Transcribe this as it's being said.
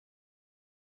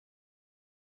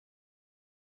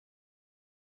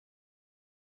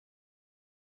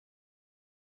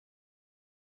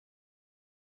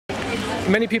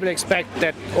many people expect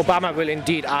that Obama will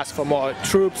indeed ask for more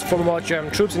troops, for more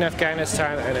German troops in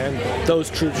Afghanistan, and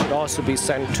those troops should also be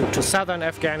sent to southern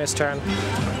Afghanistan.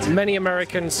 Many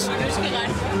Americans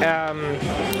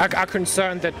are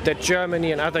concerned that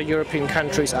Germany and other European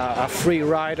countries are free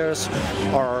riders,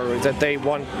 or that they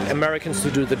want Americans to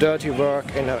do the dirty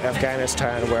work in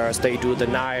Afghanistan, whereas they do the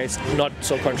nice, not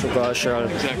so controversial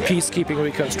peacekeeping,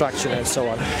 reconstruction, and so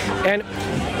on.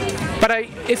 But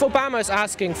if Obama is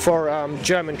asking for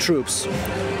German troops,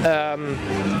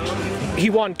 he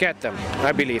won't get them,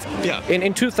 I believe. Yeah.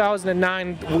 In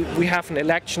 2009, we have an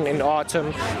election in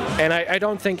autumn, and I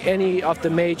don't think any of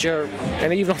the major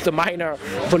and even of the minor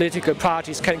political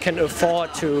parties can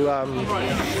afford to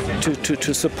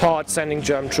support sending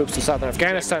German troops to southern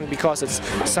Afghanistan, because it's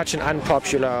such an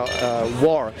unpopular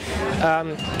war.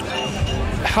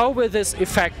 How will this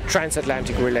affect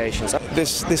transatlantic relations?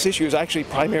 This issue is actually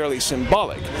primarily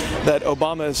symbolic, that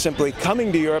Obama is simply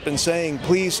coming to Europe and saying,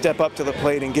 please step up to the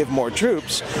plate and give more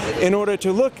troops, in order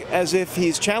to look as if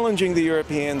he's challenging the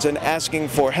Europeans and asking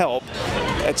for help,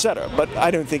 etc. But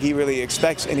I don't think he really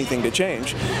expects anything to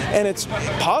change. And it's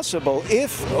possible,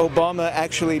 if Obama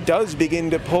actually does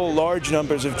begin to pull large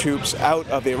numbers of troops out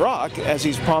of Iraq, as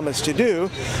he's promised to do,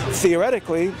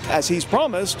 theoretically, as he's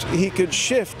promised, he could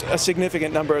shift a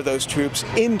significant number of those troops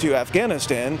into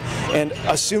Afghanistan, and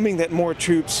assuming that more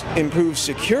troops improve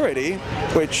security,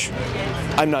 which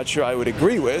I'm not sure I would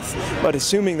agree with, but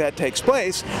assuming that takes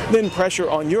place, then pressure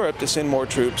on Europe to send more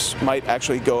troops might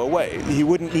actually go away. He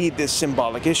wouldn't need this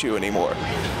symbolic issue anymore.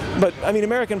 But, I mean,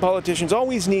 American politicians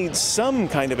always need some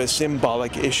kind of a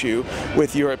symbolic issue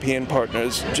with European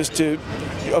partners, just to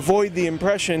avoid the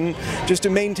impression, just to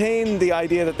maintain the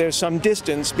idea that there's some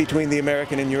distance between the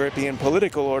American and European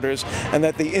political orders, and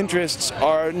that the interests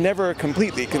are never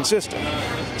completely consistent.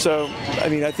 So, I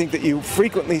mean, I think that you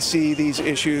frequently see these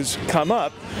issues come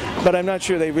up, but I'm not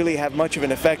sure they really have much of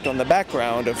an effect on the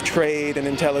background of trade and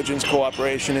intelligence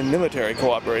cooperation and military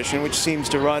cooperation, which seems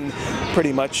to run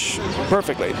pretty much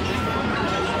perfectly.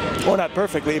 Well, not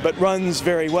perfectly, but runs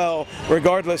very well,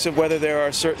 regardless of whether there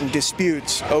are certain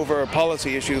disputes over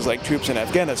policy issues like troops in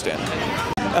Afghanistan.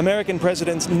 American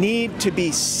presidents need to be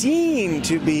seen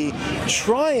to be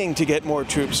trying to get more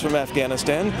troops from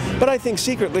Afghanistan, but I think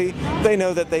secretly they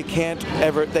know that they can't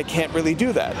really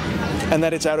do that, and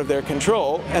that it's out of their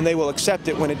control, and they will accept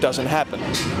it when it doesn't happen,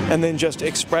 and then just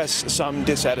express some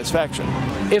dissatisfaction.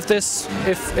 If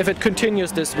it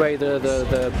continues this way,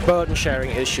 the burden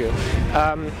sharing issue,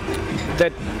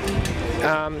 that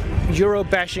Euro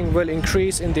bashing will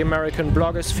increase in the American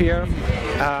blogosphere,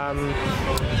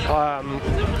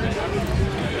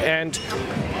 and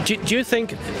do you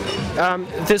think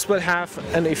this will have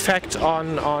an effect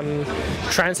on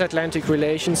transatlantic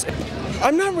relations?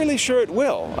 I'm not really sure it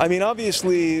will. I mean,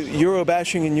 obviously, Euro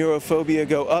bashing and Europhobia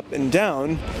go up and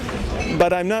down,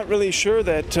 but I'm not really sure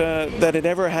that it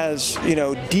ever has,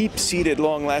 deep-seated,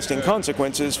 long-lasting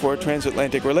consequences for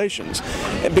transatlantic relations.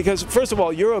 Because, first of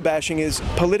all, Eurobashing is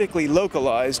politically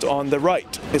localized on the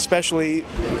right, especially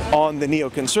on the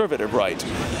neoconservative right.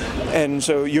 And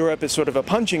so Europe is sort of a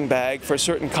punching bag for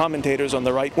certain commentators on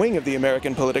the right wing of the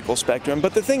American political spectrum.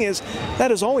 But the thing is,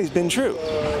 that has always been true.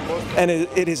 And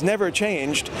it has never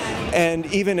changed. And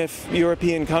even if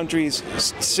European countries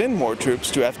send more troops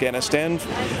to Afghanistan,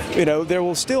 there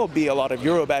will still be a lot of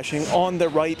Eurobashing on the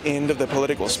right end of the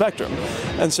political spectrum.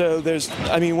 And so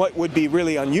what would be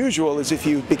really unusual is if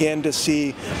you began to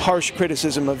see harsh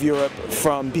criticism of Europe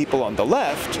from people on the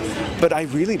left, but I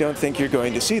really don't think you're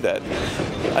going to see that.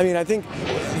 I mean, I think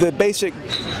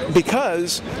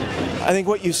because I think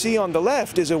what you see on the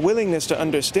left is a willingness to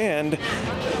understand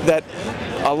that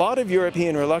a lot of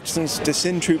European reluctance to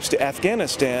send troops to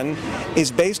Afghanistan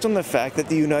is based on the fact that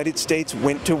the United States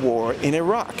went to war in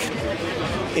Iraq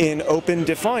in open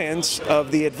defiance of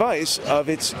the advice of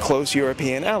its close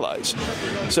European allies.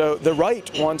 So the right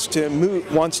wants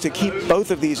to keep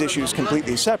both of these issues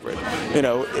completely separate.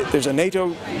 There's a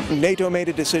NATO made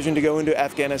a decision to go into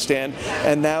Afghanistan,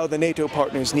 and now the NATO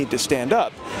partners need to stand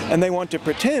up, and they want to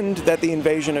pretend that the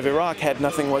invasion of Iraq had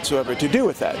nothing whatsoever to do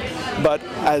with that. But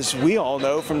as we all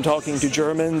know from talking to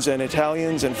Germans and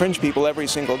Italians and French people every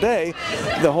single day,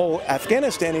 the whole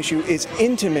Afghanistan issue is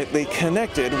intimately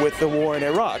connected with the war in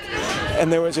Iraq.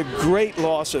 And there was a great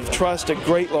loss of trust, a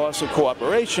great loss of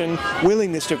cooperation,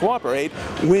 willingness to cooperate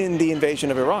when the invasion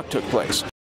of Iraq took place.